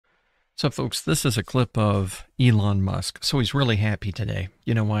So, folks, this is a clip of Elon Musk. So he's really happy today.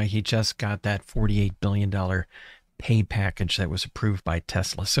 You know why? He just got that $48 billion pay package that was approved by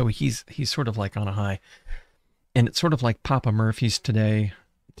Tesla. So he's sort of like on a high. And it's sort of like Papa Murphy's today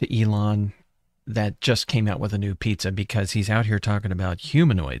to Elon that just came out with a new pizza because he's out here talking about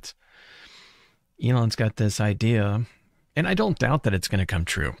humanoids. Elon's got this idea, and I don't doubt that it's going to come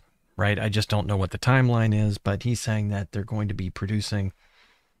true, right? I just don't know what the timeline is, but he's saying that they're going to be producing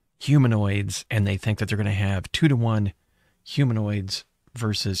humanoids, and they think that they're going to have 2-to-1 humanoids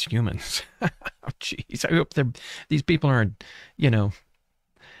versus humans. Oh, jeez, I hope these people aren't,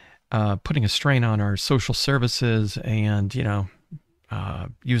 putting a strain on our social services and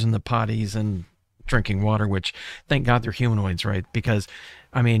using the potties and drinking water. Which, thank God, they're humanoids, right? Because,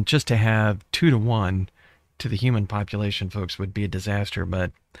 I mean, just to have 2-to-1 to the human population, folks, would be a disaster.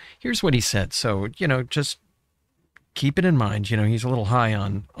 But here's what he said. So, just keep it in mind. He's a little high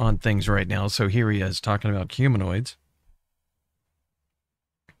on things right now. So here he is talking about humanoids.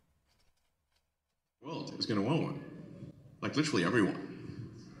 World is going to want one, like literally everyone.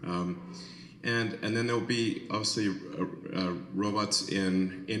 And then there'll be obviously robots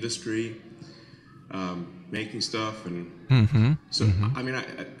in industry, making stuff, and I mean,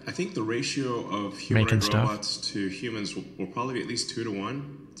 I think the ratio of humanoid robots to humans will probably be at least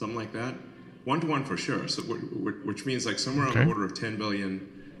 2-to-1, something like that. 1-to-1 for sure. So, which means like somewhere on the order of 10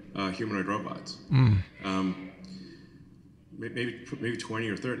 billion humanoid robots. Maybe 20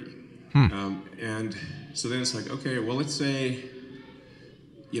 or 30. And so then it's like, okay, well, let's say,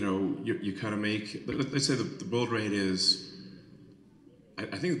 you kind of make, let's say the build rate is,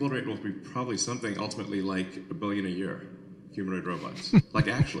 I think the build rate will be probably something ultimately like 1 billion a year, humanoid robots. Like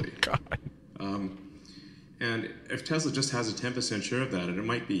actually. God. And if Tesla just has a 10% share of that, and it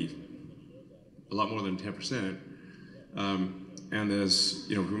might be a lot more than 10%, and there's,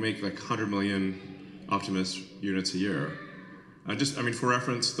 we make like 100 million Optimus units a year. For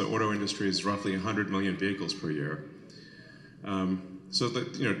reference, the auto industry is roughly 100 million vehicles per year. So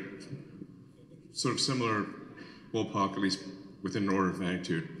that, sort of similar ballpark, at least within an order of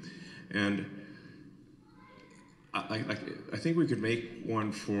magnitude. And I think we could make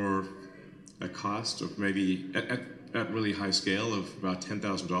one for a cost of maybe, at really high scale, of about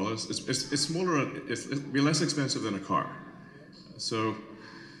 $10,000. It's smaller, it'll be less expensive than a car. So,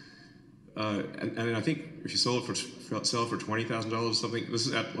 and I think if you sell it for $20,000 or something, this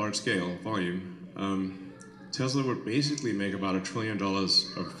is at large scale volume, Tesla would basically make about $1 trillion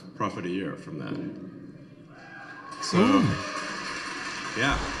of profit a year from that. So,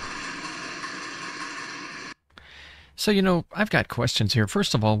 yeah. So, I've got questions here.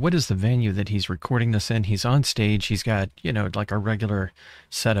 First of all, what is the venue that he's recording this in? He's on stage. He's got, like a regular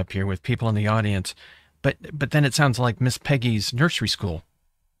setup here with people in the audience. But then it sounds like Miss Peggy's nursery school,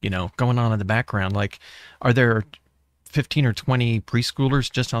 going on in the background. Like, are there 15 or 20 preschoolers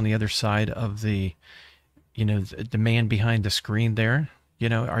just on the other side of the man behind the screen there?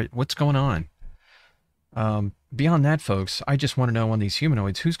 What's going on? Beyond that, folks, I just want to know on these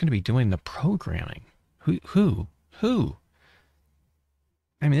humanoids, who's going to be doing the programming? Who?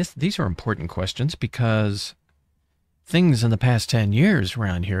 I mean, these are important questions because things in the past 10 years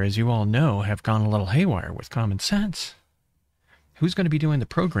around here, as you all know, have gone a little haywire with common sense. Who's going to be doing the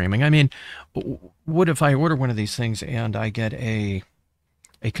programming? I mean, what if I order one of these things and I get a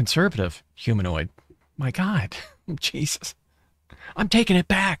conservative humanoid? My God, Jesus, I'm taking it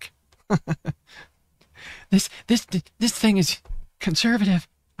back. This thing is conservative.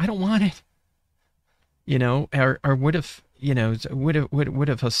 I don't want it. Or what if, what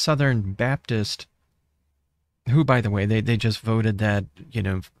if a Southern Baptist, who, by the way, they just voted that,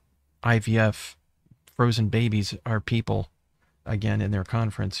 IVF frozen babies are people again in their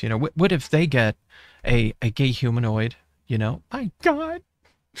conference. What if they get a gay humanoid, my God,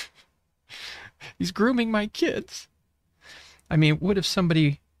 he's grooming my kids. I mean, what if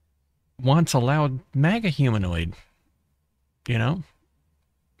somebody wants a loud MAGA humanoid, or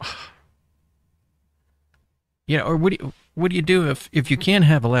what do you do if you can't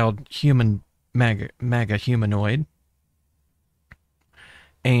have a loud human MAGA humanoid,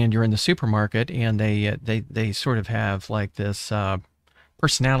 and you're in the supermarket and they sort of have like this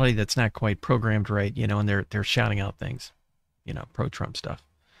personality that's not quite programmed right, and they're shouting out things, pro-Trump stuff.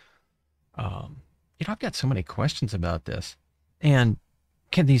 I've got so many questions about this. And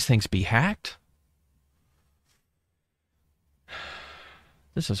can these things be hacked?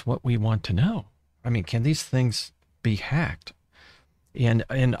 This is what we want to know. I mean, can these things be hacked? And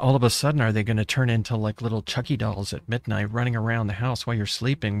all of a sudden, are they going to turn into like little Chucky dolls at midnight running around the house while you're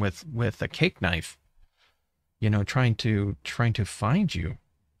sleeping with a cake knife, trying to find you?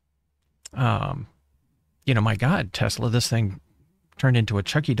 Um, my God, Tesla, this thing turned into a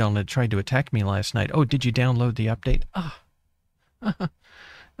Chucky doll and it tried to attack me last night. Oh, did you download the update?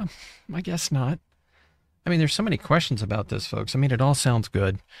 I guess not. I mean, there's so many questions about this, folks. I mean, it all sounds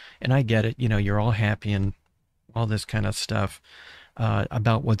good, and I get it. You're all happy and all this kind of stuff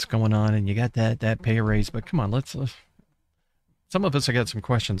about what's going on, and you got that pay raise. But come on, let's some of us have got some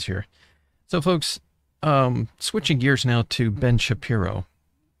questions here. So, folks, switching gears now to Ben Shapiro.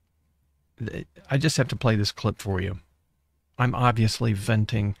 I just have to play this clip for you. I'm obviously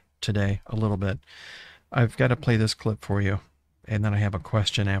venting today a little bit. I've got to play this clip for you, and then I have a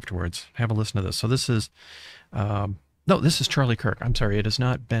question afterwards. Have a listen to this. So this is, no, this is Charlie Kirk. I'm sorry, it is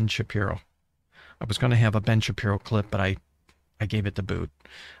not Ben Shapiro. I was going to have a Ben Shapiro clip, but I gave it the boot.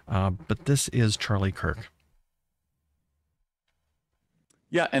 But this is Charlie Kirk.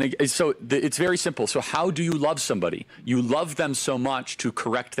 Yeah, and so it's very simple. So how do you love somebody? You love them so much to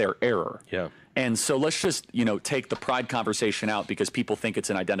correct their error. Yeah. And so let's just, take the pride conversation out because people think it's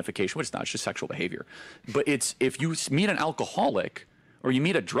an identification, but it's not. It's just sexual behavior. But it's if you meet an alcoholic or you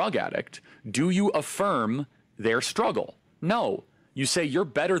meet a drug addict, do you affirm their struggle? No. You say, you're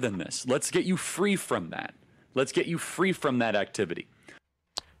better than this. Let's get you free from that. Let's get you free from that activity.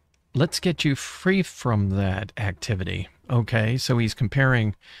 Let's get you free from that activity. Okay, so he's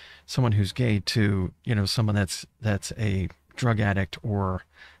comparing someone who's gay to, someone that's a drug addict or,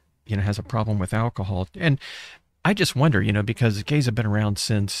 has a problem with alcohol. And I just wonder, because gays have been around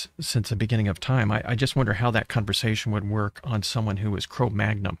since the beginning of time. I just wonder how that conversation would work on someone who is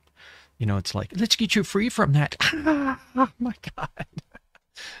Cro-Magnon. It's like, let's get you free from that. Oh my God.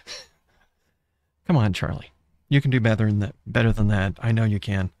 Come on, Charlie. You can do better than that. I know you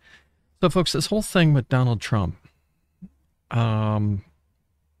can. So, folks, this whole thing with Donald Trump,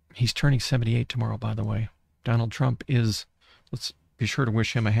 he's turning 78 tomorrow, by the way. Donald Trump is, let's be sure to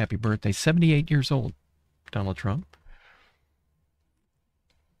wish him a happy birthday. 78 years old, Donald Trump.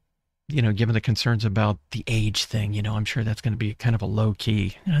 Given the concerns about the age thing, I'm sure that's going to be kind of a low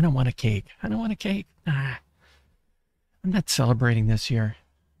key. I don't want a cake. I don't want a cake. I'm not celebrating this year.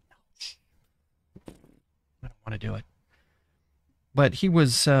 I don't want to do it. But he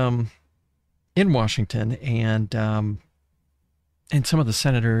was in Washington, and some of the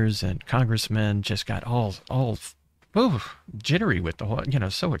senators and congressmen just got all jittery with the whole,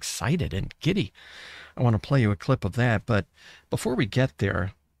 so excited and giddy. I want to play you a clip of that, but before we get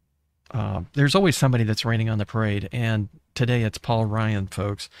there, there's always somebody that's raining on the parade, and today it's Paul Ryan,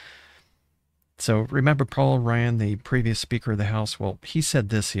 folks. So remember Paul Ryan, the previous Speaker of the House? Well, he said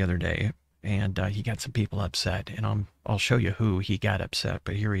this the other day, and he got some people upset, and I'll show you who he got upset,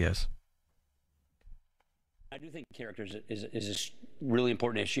 but here he is. I do think character is a really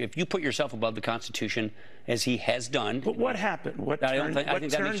important issue. If you put yourself above the Constitution, as he has done. But what happened? I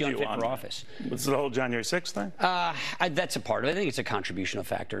think that makes you unfit for office. Was it the whole January 6th thing? That's a part of it. I think it's a contribution of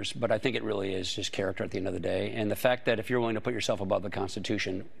factors, but I think it really is just character at the end of the day. And the fact that if you're willing to put yourself above the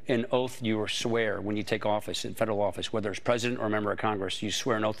Constitution, an oath you swear when you take office, in federal office, whether it's president or a member of Congress, you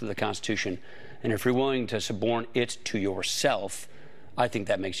swear an oath to the Constitution. And if you're willing to suborn it to yourself, I think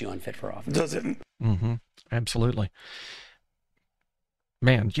that makes you unfit for office. Does it? Mm-hmm. Absolutely.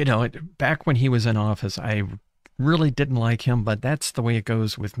 Man, back when he was in office, I really didn't like him, but that's the way it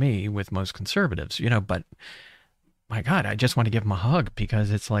goes with me, with most conservatives, but my God, I just want to give him a hug because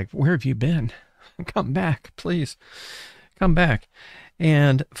it's like, where have you been? Come back, please. Come back.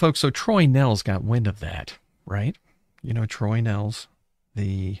 And folks, so Troy Nehls got wind of that, right? Troy Nehls,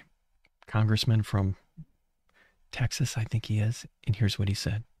 the congressman from Texas, I think he is. And here's what he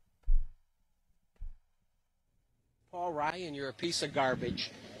said. Paul Ryan, you're a piece of garbage.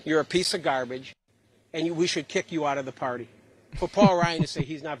 You're a piece of garbage, and we should kick you out of the party. For Paul Ryan to say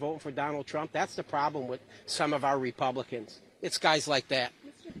he's not voting for Donald Trump, that's the problem with some of our Republicans. It's guys like that.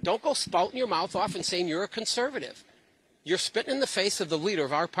 Don't go spouting your mouth off and saying you're a conservative. You're spitting in the face of the leader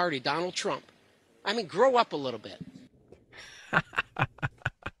of our party, Donald Trump. I mean, grow up a little bit.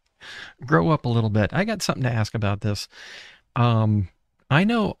 Grow up a little bit. I got something to ask about this. I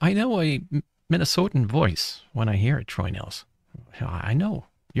know a Minnesotan voice when I hear it, Troy Nehls. I know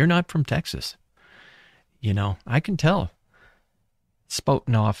you're not from Texas. I can tell.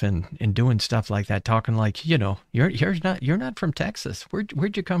 Spouting off and doing stuff like that, talking like, you're not from Texas.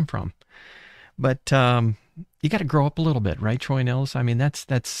 Where'd you come from? But you got to grow up a little bit, right, Troy Nehls? I mean,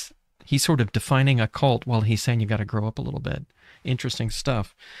 that's he's sort of defining a cult while he's saying you got to grow up a little bit. Interesting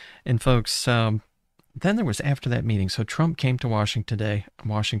stuff. And folks, then there was after that meeting. So Trump came to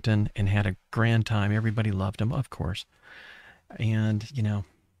Washington and had a grand time. Everybody loved him, of course. And,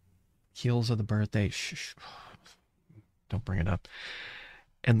 heels of the birthday. Shh, don't bring it up.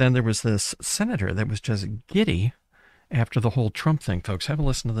 And then there was this senator that was just giddy after the whole Trump thing, folks. Have a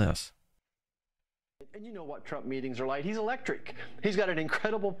listen to this. And you know what Trump meetings are like. He's electric. He's got an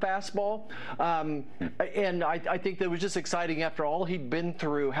incredible fastball. And I think that was just exciting after all he'd been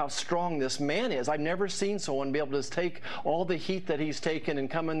through, how strong this man is. I've never seen someone be able to take all the heat that he's taken and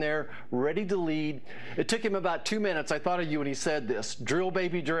come in there ready to lead. It took him about 2 minutes. I thought of you when he said this. Drill,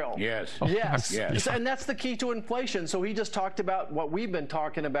 baby, drill. Yes. Yes. Yes. And that's the key to inflation. So he just talked about what we've been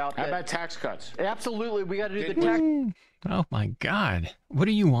talking about. How about tax cuts? Absolutely. We got to do the tax. Oh my God. What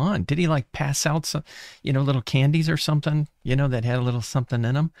do you want? Did he like pass out some, little candies or something, that had a little something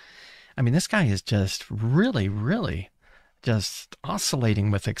in them? I mean, this guy is just really, really just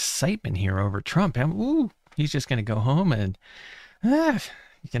oscillating with excitement here over Trump. He's just going to go home and,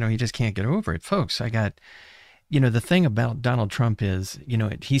 he just can't get over it. Folks, I got, the thing about Donald Trump is,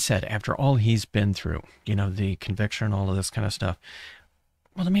 he said after all he's been through, the conviction and all of this kind of stuff,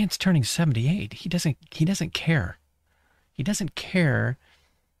 well, the man's turning 78. He doesn't care. He doesn't care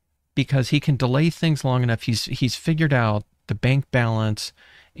because he can delay things long enough. He's figured out the bank balance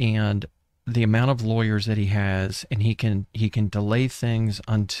and the amount of lawyers that he has, and he can delay things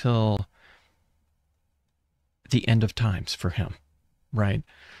until the end of times for him, right?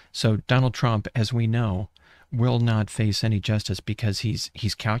 So Donald Trump, as we know, will not face any justice because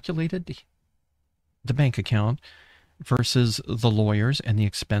he's calculated the bank account versus the lawyers and the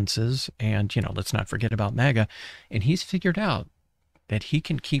expenses. And, let's not forget about MAGA. And he's figured out that he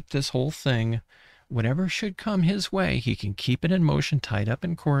can keep this whole thing, whatever should come his way, he can keep it in motion, tied up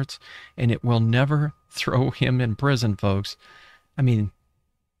in courts, and it will never throw him in prison, folks. I mean,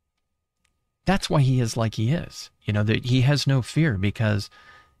 that's why he is like he is. That he has no fear because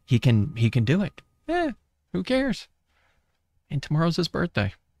he can do it. Who cares? And tomorrow's his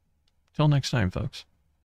birthday. Till next time, folks.